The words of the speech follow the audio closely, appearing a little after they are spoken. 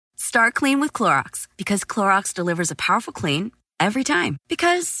Start clean with Clorox, because Clorox delivers a powerful clean every time.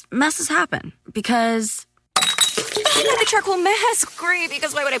 Because messes happen. Because... I need the charcoal mask. Great,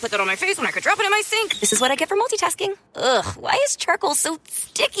 because why would I put that on my face when I could drop it in my sink? This is what I get for multitasking. Ugh, why is charcoal so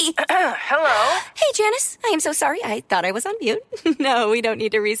sticky? Hello? Hey, Janice. I am so sorry. I thought I was on mute. No, we don't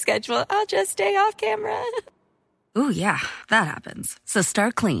need to reschedule. I'll just stay off camera. Ooh, yeah, that happens. So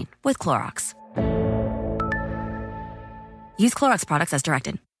start clean with Clorox. Use Clorox products as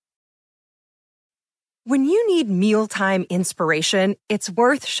directed. When you need mealtime inspiration, it's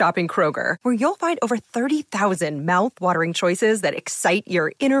worth shopping Kroger, where you'll find over 30,000 mouth-watering choices that excite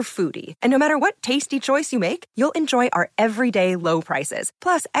your inner foodie. And no matter what tasty choice you make, you'll enjoy our everyday low prices,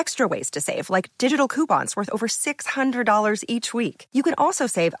 plus extra ways to save, like digital coupons worth over $600 each week. You can also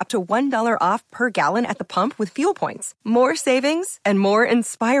save up to $1 off per gallon at the pump with fuel points. More savings and more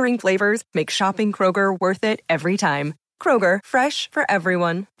inspiring flavors make shopping Kroger worth it every time. Kroger, fresh for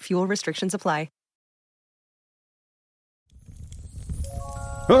everyone. Fuel restrictions apply.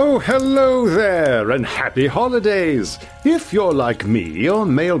 Oh, hello there, and happy holidays! If you're like me, your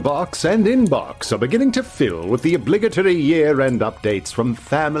mailbox and inbox are beginning to fill with the obligatory year-end updates from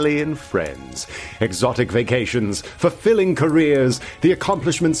family and friends. Exotic vacations, fulfilling careers, the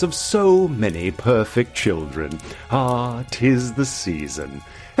accomplishments of so many perfect children. Ah, 'tis the season.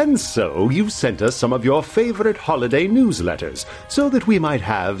 And so you've sent us some of your favorite holiday newsletters so that we might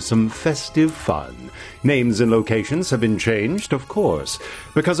have some festive fun. Names and locations have been changed, of course,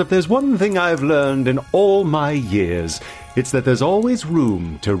 because if there's one thing I've learned in all my years, it's that there's always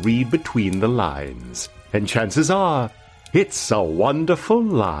room to read between the lines. And chances are, it's a wonderful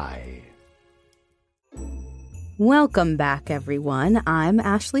lie. Welcome back, everyone. I'm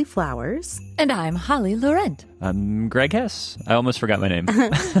Ashley Flowers. And I'm Holly Laurent. I'm Greg Hess. I almost forgot my name. Who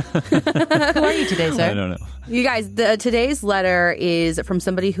are you today, sir? I don't know. You guys, today's letter is from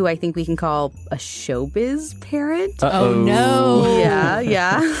somebody who I think we can call a showbiz parent. Uh-oh. Oh, no.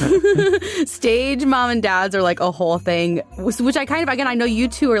 Yeah. Stage mom and dads are like a whole thing, which I kind of, again, I know you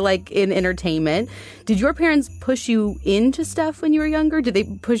two are like in entertainment. Did your parents push you into stuff when you were younger? Did they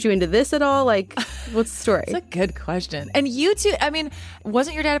push you into this at all? Like, what's the story? That's a good question. And you two, I mean,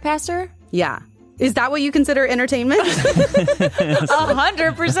 wasn't your dad a pastor? Yeah. Is that what you consider entertainment?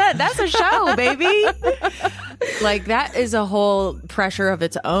 100%. That's a show, baby. Like, that is a whole pressure of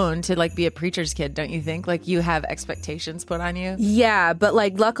its own to, like, be a preacher's kid, don't you think? Like, you have expectations put on you. Yeah, but,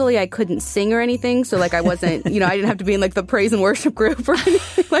 like, luckily I couldn't sing or anything. So, like, I wasn't, I didn't have to be in, like, the praise and worship group or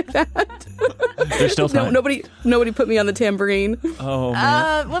anything like that. There's still time. Nobody put me on the tambourine. Oh,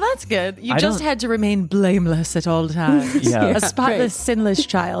 man. Well, that's good. You just had to remain blameless at all times. Yeah. A spotless, sinless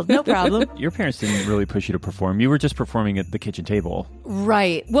child. No problem. Your parents didn't really push you to perform. You were just performing at the kitchen table.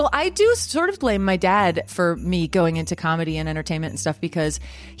 Right. Well, I do sort of blame my dad for me going into comedy and entertainment and stuff, because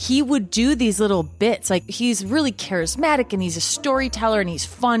he would do these little bits. Like, he's really charismatic and he's a storyteller and he's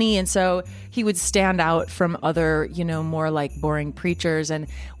funny. And so he would stand out from other, more like boring preachers. And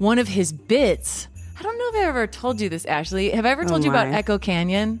one of his bits, I don't know if I ever told you this, Ashley. Have I ever told you about Echo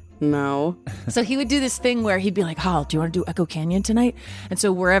Canyon? No. So he would do this thing where he'd be like, "Hal, do you want to do Echo Canyon tonight?" And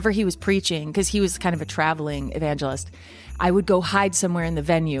so wherever he was preaching, because he was kind of a traveling evangelist, I would go hide somewhere in the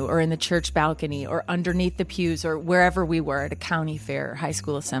venue or in the church balcony or underneath the pews or wherever we were at a county fair, high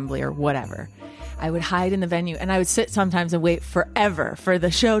school assembly or whatever. I would hide in the venue and I would sit sometimes and wait forever for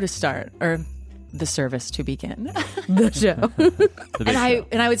the show to start or the service to begin. The show.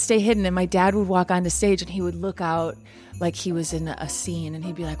 And I would stay hidden, and my dad would walk onto stage and he would look out like he was in a scene, and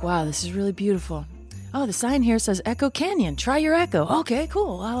he'd be like, "Wow, this is really beautiful. Oh, the sign here says Echo Canyon. Try your echo. Okay,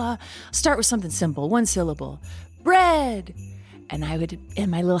 cool. I'll start with something simple, one syllable. Bread." And I would,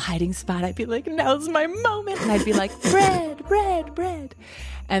 in my little hiding spot, I'd be like, "Now's my moment." And I'd be like, "Bread, bread, bread."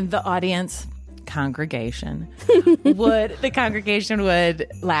 And the audience, congregation would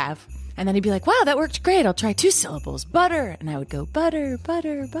laugh. And then he'd be like, "Wow, that worked great. I'll try 2 syllables. Butter." And I would go, "Butter,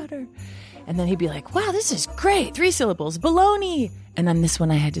 butter, butter." And then he'd be like, "Wow, this is great. 3 syllables. Bologna." And then this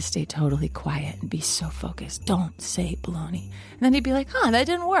one I had to stay totally quiet and be so focused. "Don't say bologna." And then he'd be like, "That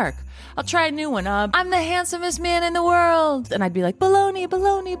didn't work. I'll try a new one. I'm the handsomest man in the world." And I'd be like, "Bologna,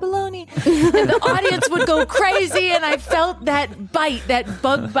 bologna, bologna." And the audience would go crazy. And I felt that bite, that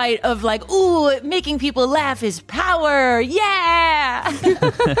bug bite of like, ooh, making people laugh is power. Yeah.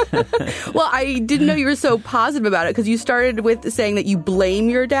 Well, I didn't know you were so positive about it, because you started with saying that you blame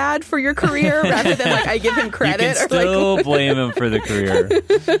your dad for your career rather than like I give him credit. You can still blame him for the career.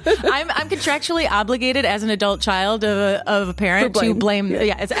 I'm contractually obligated as an adult child of a parent to blame.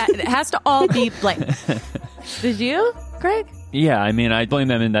 Yeah, it has to all be blame. Did you, Greg? Yeah, I mean, I blame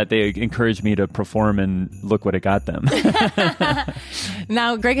them in that they encouraged me to perform, and look what it got them.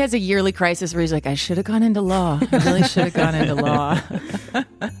 Now, Greg has a yearly crisis where he's like, I should have gone into law. I really should have gone into law.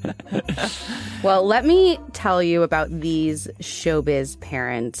 Well, let me tell you about these showbiz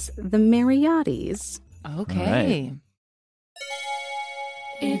parents, the Mariottis. Okay.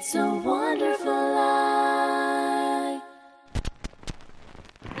 It's a wonderful life.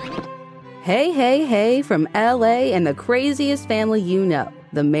 Hey, from LA and the craziest family you know,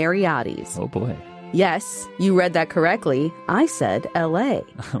 the Mariottis. Oh, boy. Yes, you read that correctly. I said LA.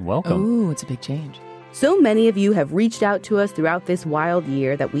 Welcome. Ooh, it's a big change. So many of you have reached out to us throughout this wild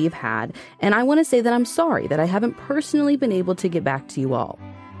year that we've had, and I want to say that I'm sorry that I haven't personally been able to get back to you all.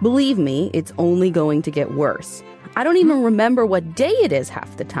 Believe me, it's only going to get worse. I don't even remember what day it is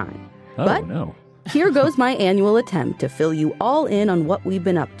half the time. Oh, But no. here goes my annual attempt to fill you all in on what we've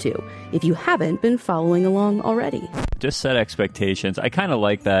been up to, if you haven't been following along already. Just set expectations. I kind of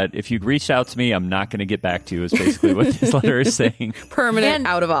like that. If you reached out to me, I'm not going to get back to you, is basically what this letter is saying. Permanent And-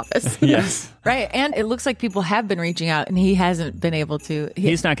 out of office. Yes. Right. And it looks like people have been reaching out and he hasn't been able to.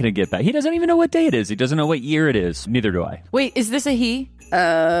 He's not going to get back. He doesn't even know what day it is. He doesn't know what year it is. Neither do I. Wait, is this a he?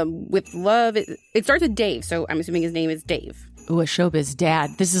 With love, it starts with Dave, so I'm assuming his name is Dave. Ooh, a showbiz dad.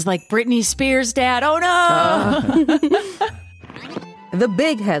 This is like Britney Spears' dad. Oh, no. The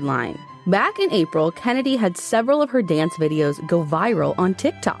big headline. Back in April, Kennedy had several of her dance videos go viral on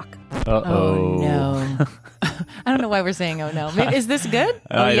TikTok. Uh-oh. Oh, no. I don't know why we're saying oh, no. Maybe, is this good?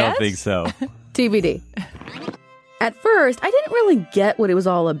 I yes? don't think so. TBD. At first, I didn't really get what it was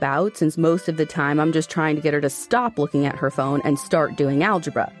all about, since most of the time I'm just trying to get her to stop looking at her phone and start doing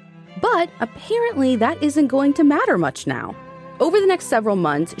algebra. But apparently that isn't going to matter much now. Over the next several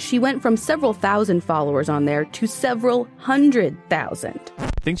months, she went from several thousand followers on there to several 100,000.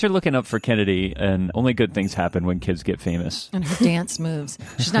 Things are looking up for Kennedy, and only good things happen when kids get famous. And her dance moves.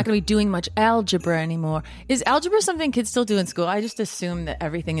 She's not going to be doing much algebra anymore. Is algebra something kids still do in school? I just assume that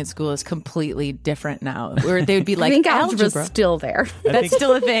everything in school is completely different now. Where they would be like, I think algebra. algebra's still there. That's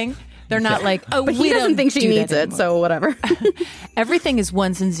still a thing. They're not like, oh, But we he doesn't don't think she do that needs it, anymore. so whatever. Everything is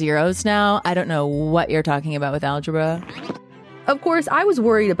ones and zeros now. I don't know what you're talking about with algebra. Of course, I was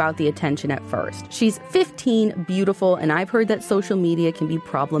worried about the attention at first. She's 15, beautiful, and I've heard that social media can be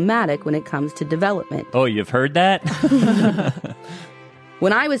problematic when it comes to development. Oh, you've heard that?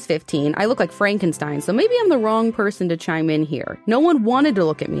 When I was 15, I looked like Frankenstein, so maybe I'm the wrong person to chime in here. No one wanted to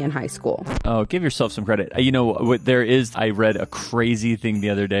look at me in high school. Oh, give yourself some credit. You know, what there is, I read a crazy thing the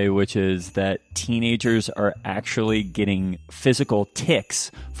other day, which is that teenagers are actually getting physical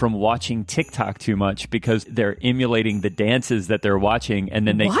tics from watching TikTok too much because they're emulating the dances that they're watching, and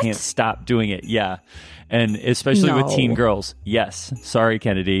then they What? can't stop doing it. Yeah. And especially with No. teen girls. Yes. Sorry,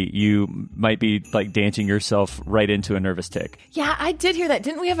 Kennedy. You might be like dancing yourself right into a nervous tic. Yeah, I did hear that.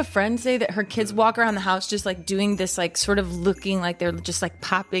 Didn't we have a friend say that her kids walk around the house just like doing this, like sort of looking like they're just like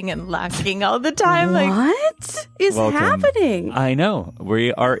popping and locking all the time? Like, What is Welcome. happening? I know.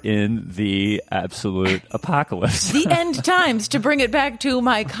 We are in the absolute apocalypse. the end times, to bring it back to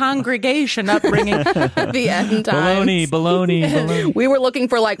my congregation upbringing. The end times. Baloney. We were looking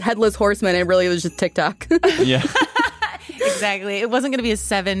for like headless horsemen, and really it was just TikTok. Yeah. Exactly. It wasn't going to be a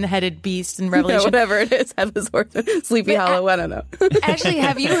 7-headed beast in Yeah, Revelation. whatever it is, headless horseman, Sleepy Hollow, I don't know. Actually,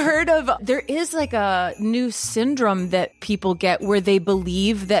 have you heard of, there is like a new syndrome that people get where they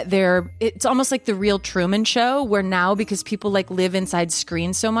believe that it's almost like the real Truman Show, where now, because people like live inside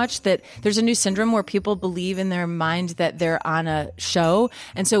screens so much, that there's a new syndrome where people believe in their mind that they're on a show.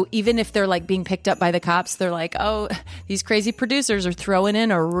 And so even if they're like being picked up by the cops, they're like, oh, these crazy producers are throwing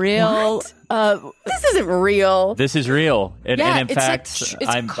in a real... What? This isn't real. This is real. And in it's fact, like,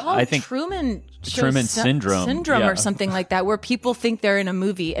 it's called I think Truman syndrome. Yeah. or something like that, where people think they're in a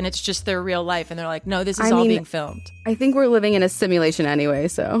movie and it's just their real life, and they're like, no, this is I all mean, being filmed. I think we're living in a simulation anyway,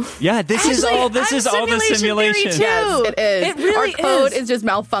 so. Yeah, this is all the simulation. Yes, it is. It really Our code is. is just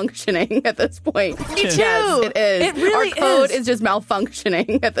malfunctioning at this point. Me too. Yes, it is. It really Our code is. is just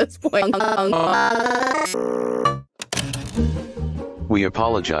malfunctioning at this point. We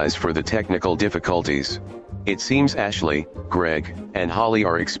apologize for the technical difficulties. It seems Ashley, Greg, and Holly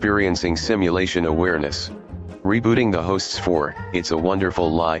are experiencing simulation awareness. Rebooting the hosts for It's a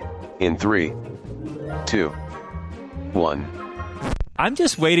Wonderful Lie in 3, 2, 1. I'm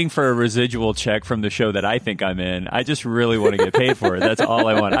just waiting for a residual check from the show that I think I'm in. I just really want to get paid for it. That's all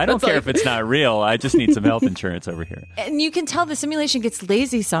I want. I don't care if it's not real. I just need some health insurance over here. And you can tell the simulation gets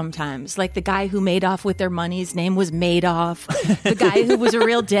lazy sometimes. Like the guy who made off with their money, his name was Madoff. The guy who was a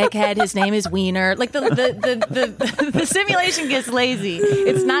real dickhead, his name is Wiener. Like the simulation gets lazy.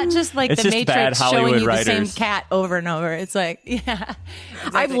 It's not just like It's the just bad Matrix showing Hollywood you writers. the same cat over and over. It's like, yeah.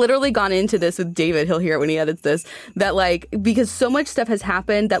 Exactly. I've literally gone into this with David. He'll hear it when he edits this. That like, because so much stuff has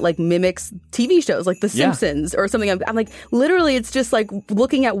happened that like mimics TV shows like The Simpsons or something. I'm like, literally, it's just like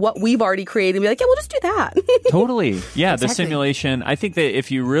looking at what we've already created and be like, yeah, we'll just do that. Totally. Yeah, Exactly. the simulation. I think that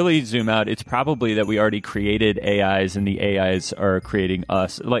if you really zoom out, it's probably that we already created AIs and the AIs are creating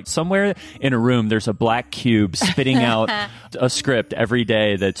us. Like somewhere in a room, there's a black cube spitting out a script every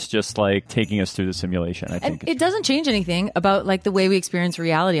day that's just like taking us through the simulation. I think And it doesn't change anything about like the way we experience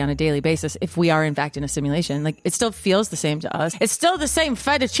reality on a daily basis if we are in fact in a simulation. Like it still feels the same to us. It's still the same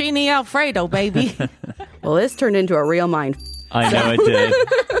fettuccine Alfredo, baby. Well, this turned into a real mind. I know it did.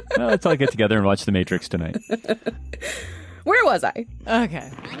 Well, let's all get together and watch The Matrix tonight. Where was I?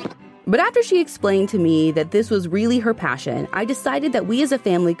 Okay. But after she explained to me that this was really her passion, I decided that we as a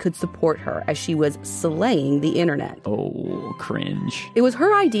family could support her as she was slaying the internet. Oh, cringe. It was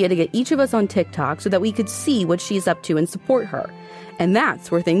her idea to get each of us on TikTok so that we could see what she's up to and support her. And that's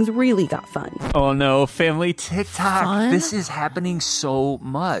where things really got fun. Oh no, family TikTok. Fun? This is happening so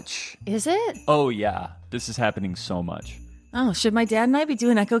much. Is it? Oh yeah, this is happening so much. Oh, should my dad and I be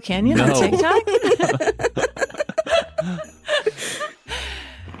doing Echo Canyon No. on TikTok?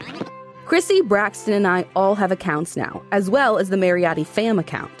 Chrissy, Braxton, and I all have accounts now, as well as the Mariotti fam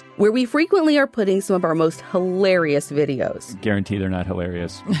account, where we frequently are putting some of our most hilarious videos. Guarantee they're not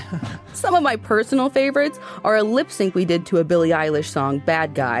hilarious. Some of my personal favorites are a lip sync we did to a Billie Eilish song,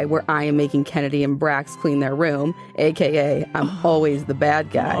 Bad Guy, where I am making Kennedy and Brax clean their room, aka I'm always the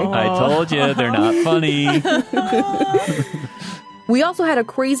bad guy. I told you, they're not funny. We also had a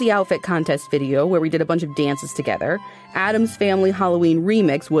crazy outfit contest video where we did a bunch of dances together. Adam's Family Halloween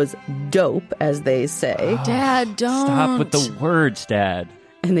remix was dope, as they say. Dad, don't. Stop with the words, Dad.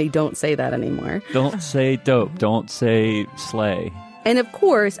 And they don't say that anymore. Don't say dope. Don't say slay. And of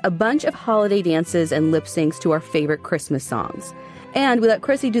course, a bunch of holiday dances and lip syncs to our favorite Christmas songs. And we let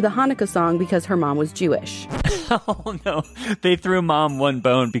Chrissy do the Hanukkah song because her mom was Jewish. Oh no, they threw mom one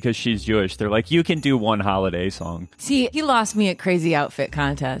bone because she's Jewish. They're like, you can do one holiday song. See, he lost me at Crazy Outfit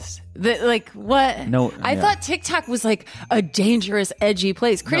Contest. Like, what? No, I yeah. thought TikTok was like a dangerous, edgy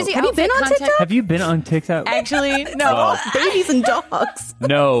place. Crazy Have you Outfit been on Contest. TikTok? Have you been on TikTok? Actually, no. Babies and dogs.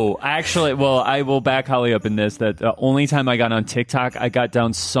 No, actually, well, I will back Holly up in this, that the only time I got on TikTok, I got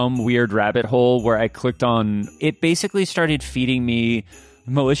down some weird rabbit hole where I clicked on, it basically started feeding me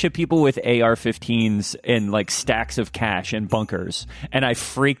militia people with AR-15s and like stacks of cash and bunkers, and I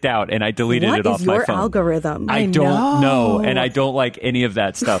freaked out and I deleted What it off is my your phone. algorithm? I don't know, and I don't like any of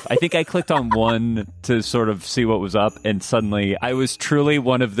that stuff. I think I clicked on one to sort of see what was up, and suddenly I was truly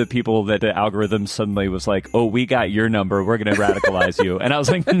one of the people that the algorithm suddenly was like, oh, we got your number, we're going to radicalize you. And I was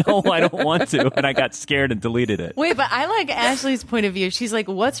like, no, I don't want to. And I got scared and deleted it. Wait, but I like Ashley's point of view. She's like,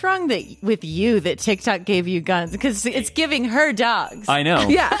 what's wrong with you that TikTok gave you guns? Because it's giving her dogs. I know.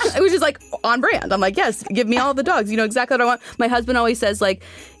 Yeah, it was just like on brand. I'm like, yes, give me all the dogs. You know exactly what I want. My husband always says like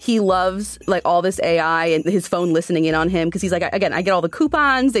he loves like all this AI and his phone listening in on him because he's like, again, I get all the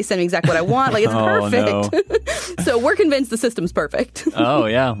coupons. They send me exactly what I want. Like it's perfect. So we're convinced the system's perfect. Oh,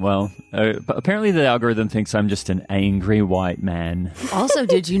 yeah. Well, apparently the algorithm thinks I'm just an angry white man. Also,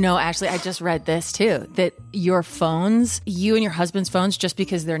 did you know, Ashley, I just read this too, that your phones, you and your husband's phones, just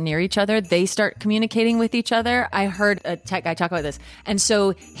because they're near each other, they start communicating with each other. I heard a tech guy talk about this. And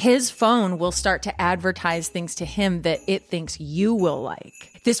so his phone will start to advertise things to him that it thinks you will like.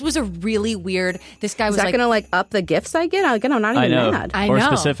 This was a really weird, this guy was Is that like, going to like up the gifts I get? I'm not I even know. mad. I Or know.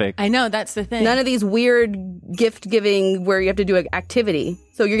 specific. I know, that's the thing. None of these weird gift giving where you have to do an activity.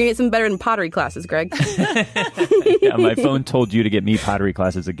 So you're going to get some better than pottery classes, Greg. Yeah, my phone told you to get me pottery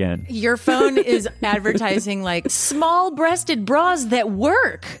classes again. Your phone is advertising like small-breasted bras that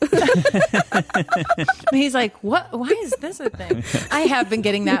work. And he's like, "What? Why is this a thing?" I have been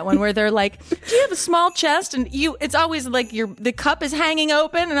getting that one where they're like, "Do you have a small chest?" And it's always like the cup is hanging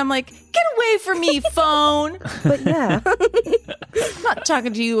open, and I'm like, "Get away from me, phone! But yeah. I'm not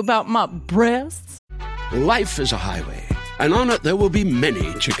talking to you about my breasts." Life is a highway, and on it there will be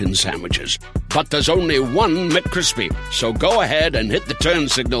many chicken sandwiches. But there's only one McCrispy. So go ahead and hit the turn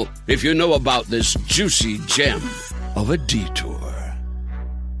signal if you know about this juicy gem of a detour.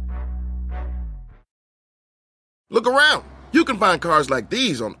 Look around. You can find cars like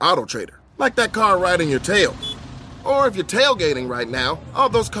these on AutoTrader, like that car right in your tail. Or if you're tailgating right now, all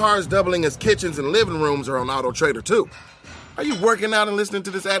those cars doubling as kitchens and living rooms are on AutoTrader too. Are you working out and listening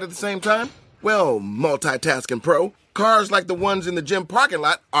to this ad at the same time? Well, multitasking pro, cars like the ones in the gym parking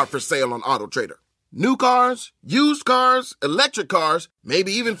lot are for sale on AutoTrader. New cars, used cars, electric cars,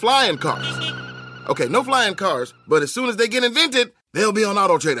 maybe even flying cars. Okay, no flying cars, but as soon as they get invented, they'll be on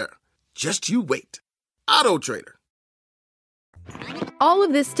AutoTrader. Just you wait. AutoTrader. All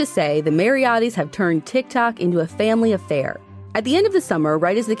of this to say, the Mariottis have turned TikTok into a family affair. At the end of the summer,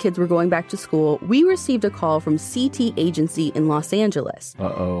 right as the kids were going back to school, we received a call from CT Agency in Los Angeles.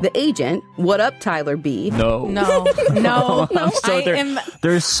 Uh-oh. The agent, what up, Tyler B? No.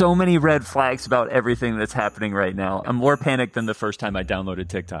 There's so many red flags about everything that's happening right now. I'm more panicked than the first time I downloaded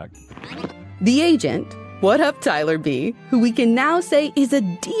TikTok. The agent, what up, Tyler B, who we can now say is a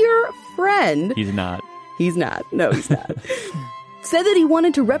dear friend. He's not. He's not. No, he's not. Said that he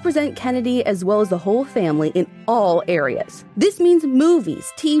wanted to represent Kennedy as well as the whole family in all areas. This means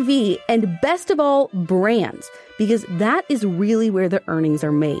movies, TV, and best of all, brands, because that is really where the earnings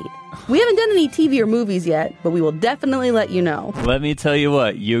are made. We haven't done any TV or movies yet, but we will definitely let you know. Let me tell you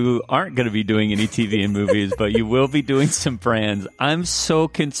what, you aren't going to be doing any TV and movies, but you will be doing some brands. I'm so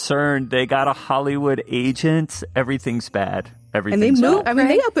concerned. They got a Hollywood agent. Everything's bad. Everything's bad. I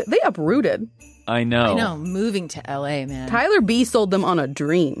mean, they uprooted. I know. Moving to LA, man. Tyler B sold them on a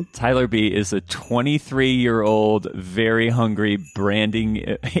dream. Tyler B is a 23-year-old, very hungry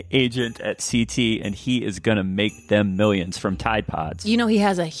branding agent at CT, and he is going to make them millions from Tide Pods. You know, he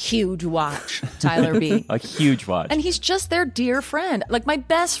has a huge watch, Tyler B. A huge watch. And he's just their dear friend. Like, my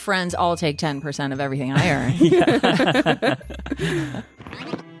best friends all take 10% of everything I earn.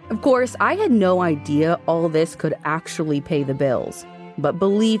 Of course, I had no idea all this could actually pay the bills. But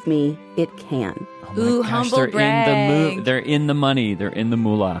believe me, it can. Ooh, humble brag. They're in the money. They're in the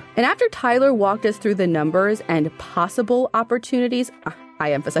moolah. And after Tyler walked us through the numbers and possible opportunities,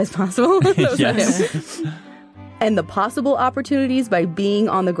 I emphasize possible. Yes. And the possible opportunities by being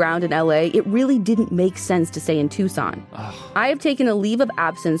on the ground in LA, it really didn't make sense to stay in Tucson. I have taken a leave of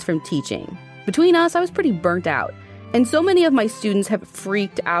absence from teaching. Between us, I was pretty burnt out. And so many of my students have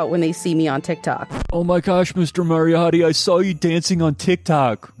freaked out when they see me on TikTok. Oh my gosh, Mr. Mariotti, I saw you dancing on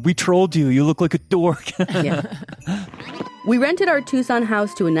TikTok. We trolled you. You look like a dork. Yeah. We rented our Tucson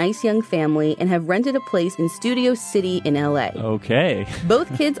house to a nice young family and have rented a place in Studio City in LA. Okay.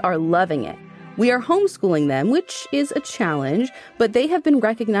 Both kids are loving it. We are homeschooling them, which is a challenge, but they have been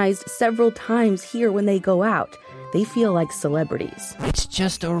recognized several times here when they go out. They feel like celebrities. It's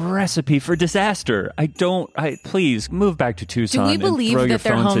just a recipe for disaster. Please move back to Tucson. Do we and believe throw your that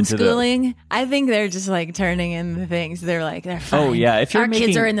they're phones into homeschooling? I think they're just like turning in the things. They're fine. Oh, yeah. If you're Our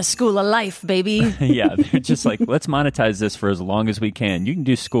kids are in the school of life, baby. Yeah, they're just like, let's monetize this for as long as we can. You can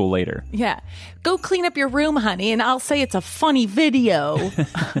do school later. Yeah. Go clean up your room, honey, and I'll say it's a funny video.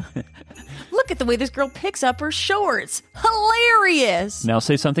 Look at the way this girl picks up her shorts. Hilarious. Now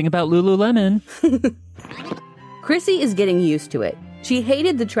say something about Lululemon. Chrissy is getting used to it. She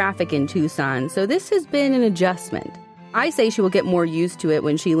hated the traffic in Tucson, so this has been an adjustment. I say she will get more used to it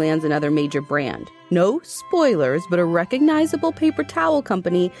when she lands another major brand. No spoilers, but a recognizable paper towel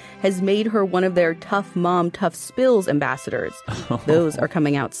company has made her one of their Tough Mom, Tough Spills ambassadors. Those are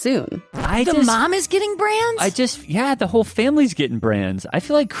coming out soon. The mom is getting brands? The whole family's getting brands. I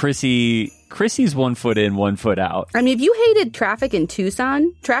feel like Chrissy's 1 foot in, 1 foot out. I mean, if you hated traffic in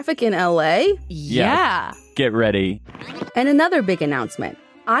Tucson, traffic in LA? Yeah. Get ready. And another big announcement.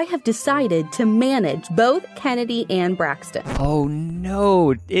 I have decided to manage both Kennedy and Braxton. Oh,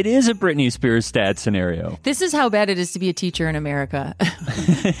 no. It is a Britney Spears stat scenario. This is how bad it is to be a teacher in America.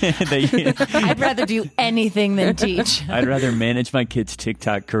 I'd rather do anything than teach. I'd rather manage my kids'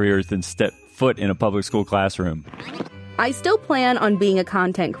 TikTok careers than step foot in a public school classroom. I still plan on being a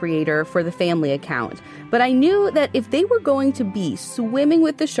content creator for the family account, but I knew that if they were going to be swimming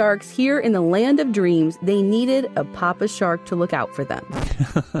with the sharks here in the land of dreams, they needed a Papa Shark to look out for them.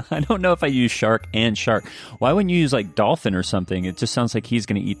 I don't know if I use shark and shark. Why wouldn't you use like dolphin or something? It just sounds like he's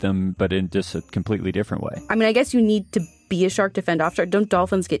going to eat them, but in just a completely different way. I mean, I guess you need to be a shark to fend off sharks. Don't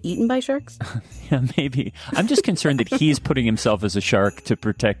dolphins get eaten by sharks? Yeah, maybe. I'm just concerned that he's putting himself as a shark to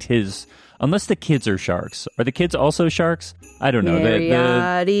protect his... Unless the kids are sharks. Are the kids also sharks? I don't know.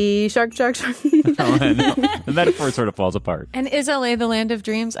 Mariotti, shark. No, the metaphor sort of falls apart. And is LA the land of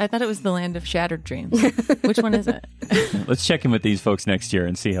dreams? I thought it was the land of shattered dreams. Which one is it? Let's check in with these folks next year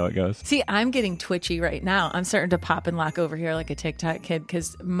and see how it goes. See, I'm getting twitchy right now. I'm starting to pop and lock over here like a TikTok kid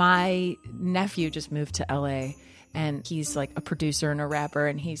because my nephew just moved to LA. and he's like a producer and a rapper,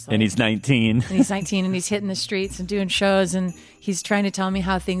 and he's like, And he's 19. and he's 19 and he's hitting the streets and doing shows, and he's trying to tell me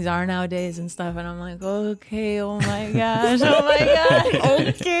how things are nowadays and stuff, and I'm like, okay, oh my gosh, oh my god,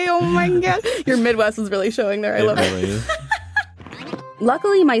 Okay, oh my God. Your Midwest is really showing there. I love it. really is.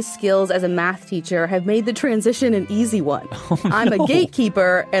 Luckily, my skills as a math teacher have made the transition an easy one. I'm a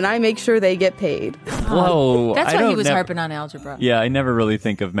gatekeeper, and I make sure they get paid. Whoa. That's I why he don't was nev- harping on algebra. Yeah, I never really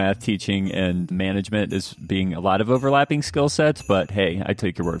think of math teaching and management as being a lot of overlapping skill sets, but hey, I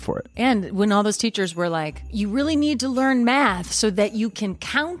take your word for it. And when all those teachers were like, you really need to learn math so that you can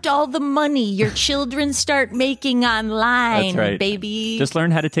count all the money your children start making online, That's right. baby. Just learn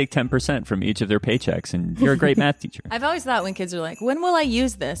how to take 10% from each of their paychecks, and you're a great math teacher. I've always thought when kids are like, when will I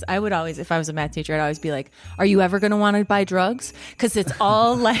use this? I would always, if I was a math teacher, I'd always be like, are you ever going to want to buy drugs? Because it's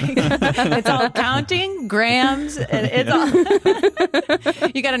all like, it's all counting, grams, and it's all,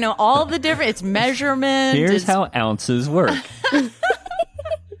 you got to know all the different, it's measurement. Here's how ounces work.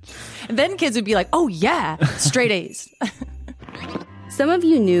 And then kids would be like, oh yeah, straight A's. Some of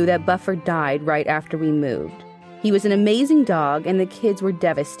you knew that Buffer died right after we moved. He was an amazing dog, and the kids were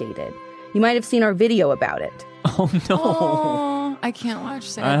devastated. You might have seen our video about it. Oh, no. Oh, I can't watch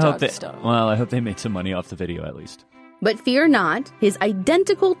sad I hope dog they, stuff. well, I hope they made some money off the video at least. But fear not, his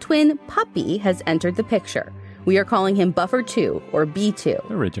identical twin puppy has entered the picture. We are calling him Buffer 2, or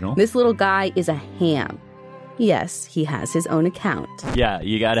B2. Original. This little guy is a ham. Yes, he has his own account. Yeah,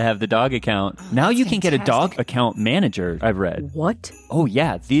 you got to have the dog account. Now you can get a dog account manager, I've read. What? Oh,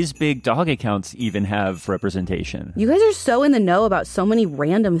 yeah. These big dog accounts even have representation. You guys are so in the know about so many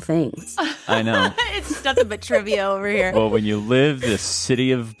random things. I know. It's nothing but trivia over here. Well, when you live this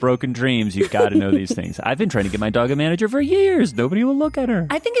city of broken dreams, you've got to know these things. I've been trying to get my dog a manager for years. Nobody will look at her.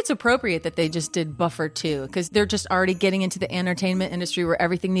 I think it's appropriate that they just did Buffer 2 because they're just already getting into the entertainment industry where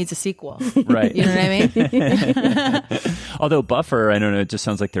everything needs a sequel. Right. You know what I mean? Although Buffer, I don't know, it just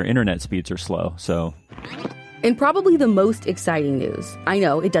sounds like their internet speeds are slow. So And probably the most exciting news, I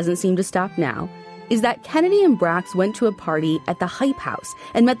know it doesn't seem to stop now, is that Kennedy and Brax went to a party at the Hype House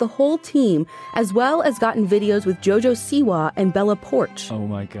and met the whole team, as well as gotten videos with Jojo Siwa and Bella Porch. oh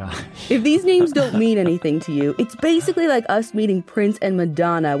my gosh. If these names don't mean anything to you, it's basically like us meeting Prince and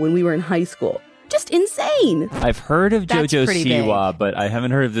Madonna when we were in high school. Just insane. I've heard of That's JoJo pretty big. Siwa, but I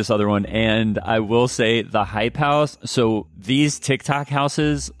haven't heard of this other one. And I will say the Hype House. So these TikTok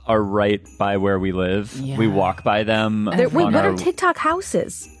houses are right by where we live. Yeah. We walk by them. Wait, on what our- are TikTok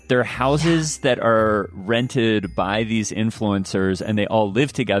houses? They're houses that are rented by these influencers, and they all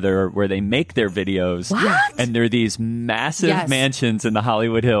live together where they make their videos. What? And they're these massive Yes. mansions in the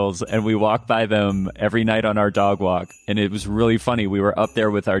Hollywood Hills, and we walk by them every night on our dog walk. And it was really funny. We were up there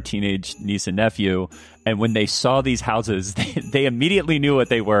with our teenage niece and nephew, and when they saw these houses, they immediately knew what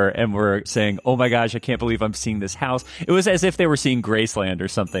they were and were saying, oh my gosh, I can't believe I'm seeing this house. It was as if they were seeing Graceland or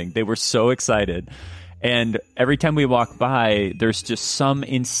something. They were so excited. And every time we walk by, there's just some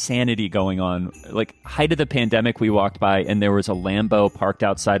insanity going on. Like, height of the pandemic, we walked by, and there was a Lambo parked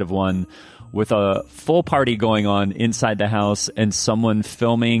outside of one with a full party going on inside the house and someone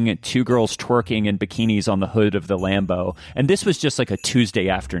filming two girls twerking in bikinis on the hood of the Lambo. And this was just like a Tuesday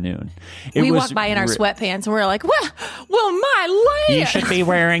afternoon. We walked by in our sweatpants and we're like, well, my land. You should be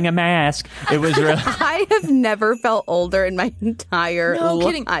wearing a mask. It was really... I have never felt older in my entire No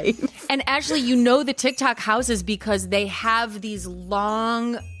life. kidding. And actually, you know the TikTok houses because they have these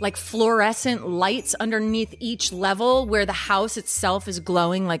long, like fluorescent lights underneath each level where the house itself is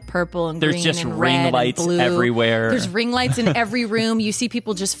glowing like purple and There's green just and ring red and lights blue. everywhere. There's ring lights in every room. You see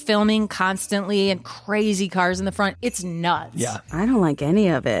people just filming constantly and crazy cars in the front. It's nuts. Yeah. I don't like any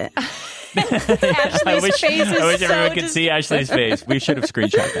of it. Ashley's face is I wish so everyone could see Ashley's face. We should have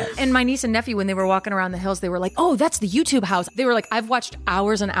screenshot that. And my niece and nephew, when they were walking around the hills, they were like, oh, that's the YouTube house. They were like, I've watched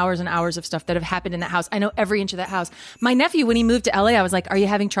hours and hours and hours of stuff that have happened in that house. I know every inch of that house. My nephew, when he moved to LA, I was like, are you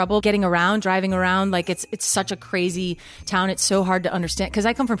having trouble getting around, driving around? Like, it's such a crazy town. It's so hard to understand. Because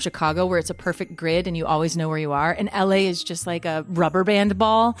I come from Chicago, where it's a perfect grid and you always know where you are. And LA is just like a rubber band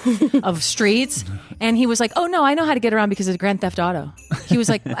ball of streets. And he was like, oh, no, I know how to get around because of Grand Theft Auto. He was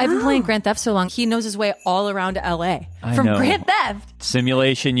like, I've been playing Grand Theft so long. He knows his way all around LA I from know. Grand Theft.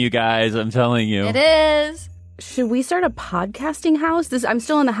 Simulation, you guys. I'm telling you. It is. Should we start a podcasting house? I'm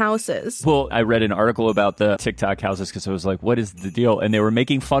still in the houses. Well, I read an article about the TikTok houses because I was like, what is the deal? And they were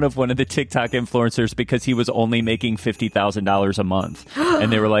making fun of one of the TikTok influencers because he was only making $50,000 a month.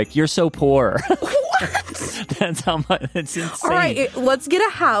 And they were like, you're so poor. What? That's how much. It's insane. All right, let's get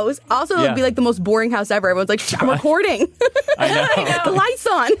a house. Also, it Yeah. would be like the most boring house ever. Everyone's like, I'm recording. I know. The light's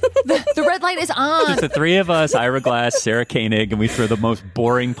on. The red light is on. Just the three of us, Ira Glass, Sarah Koenig, and we throw the most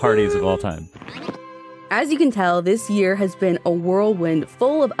boring parties of all time. As you can tell, this year has been a whirlwind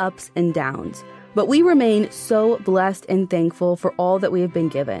full of ups and downs. But we remain so blessed and thankful for all that we have been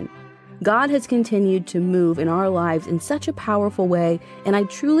given. God has continued to move in our lives in such a powerful way, and I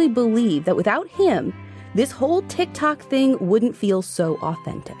truly believe that without Him, this whole TikTok thing wouldn't feel so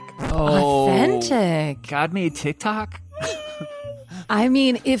authentic. Oh, Authentic. God made TikTok? I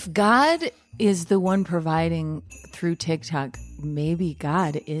mean, if God is the one providing through TikTok, maybe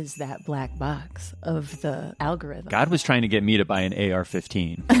God is that black box of the algorithm. God was trying to get me to buy an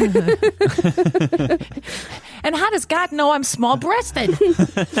AR-15. And how does God know I'm small-breasted?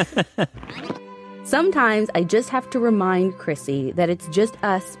 Sometimes I just have to remind Chrissy that it's just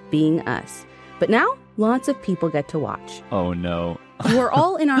us being us. But now, lots of people get to watch. Oh, no. You are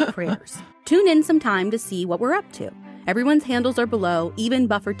all in our prayers. Tune in sometime to see what we're up to. Everyone's handles are below, even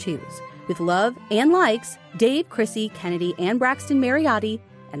Buffer2's. With love and likes, Dave, Chrissy, Kennedy, and Braxton Mariotti,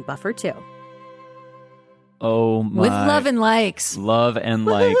 and Buffer2. Oh, my. With love and likes. Love and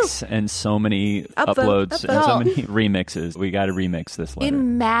likes and so many uploads and so many remixes. We got to remix this letter.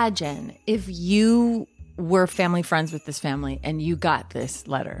 Imagine if you were family friends with this family and you got this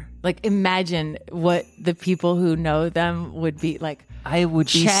letter. Like, imagine what the people who know them would be like. I would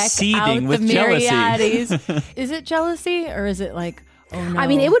be check seething out with the jealousy. Mariottis. Is it jealousy or is it like, oh no? I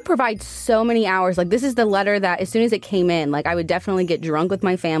mean, it would provide so many hours. Like, this is the letter that as soon as it came in, like, I would definitely get drunk with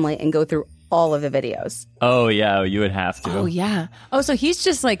my family and go through all of the videos. Oh, yeah, you would have to. Oh, yeah. Oh, so he's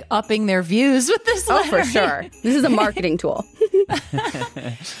just like upping their views with this letter. Oh, for sure. This is a marketing tool.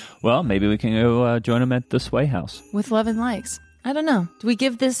 Well, maybe we can go join him at the Sway House. With love and likes. I don't know. Do we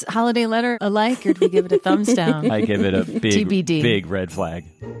give this holiday letter a like or do we give it a thumbs down? I give it a big, TBD. big red flag.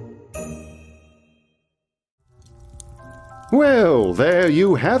 Well, there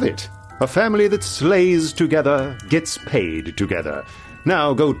you have it. A family that slays together gets paid together.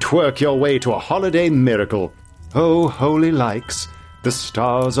 Now go twerk your way to a holiday miracle. Oh, holy likes, the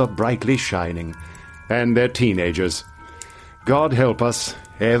stars are brightly shining, and they're teenagers. God help us,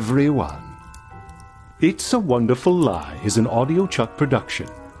 everyone. It's a Wonderful Lie is an Audio Chuck production,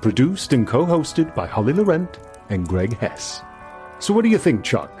 produced and co-hosted by Holly Laurent and Greg Hess. So what do you think,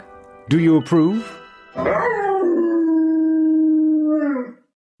 Chuck? Do you approve?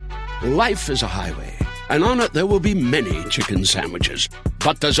 Life is a highway, and on it there will be many chicken sandwiches.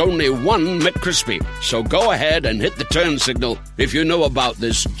 But there's only one McCrispy. So go ahead and hit the turn signal if you know about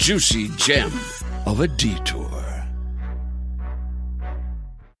this juicy gem of a detour.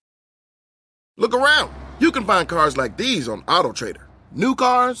 Look around. You can find cars like these on AutoTrader. New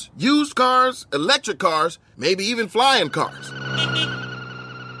cars, used cars, electric cars, maybe even flying cars.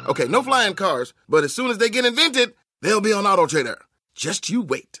 Okay, no flying cars, but as soon as they get invented, they'll be on AutoTrader. Just you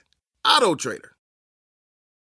wait. AutoTrader.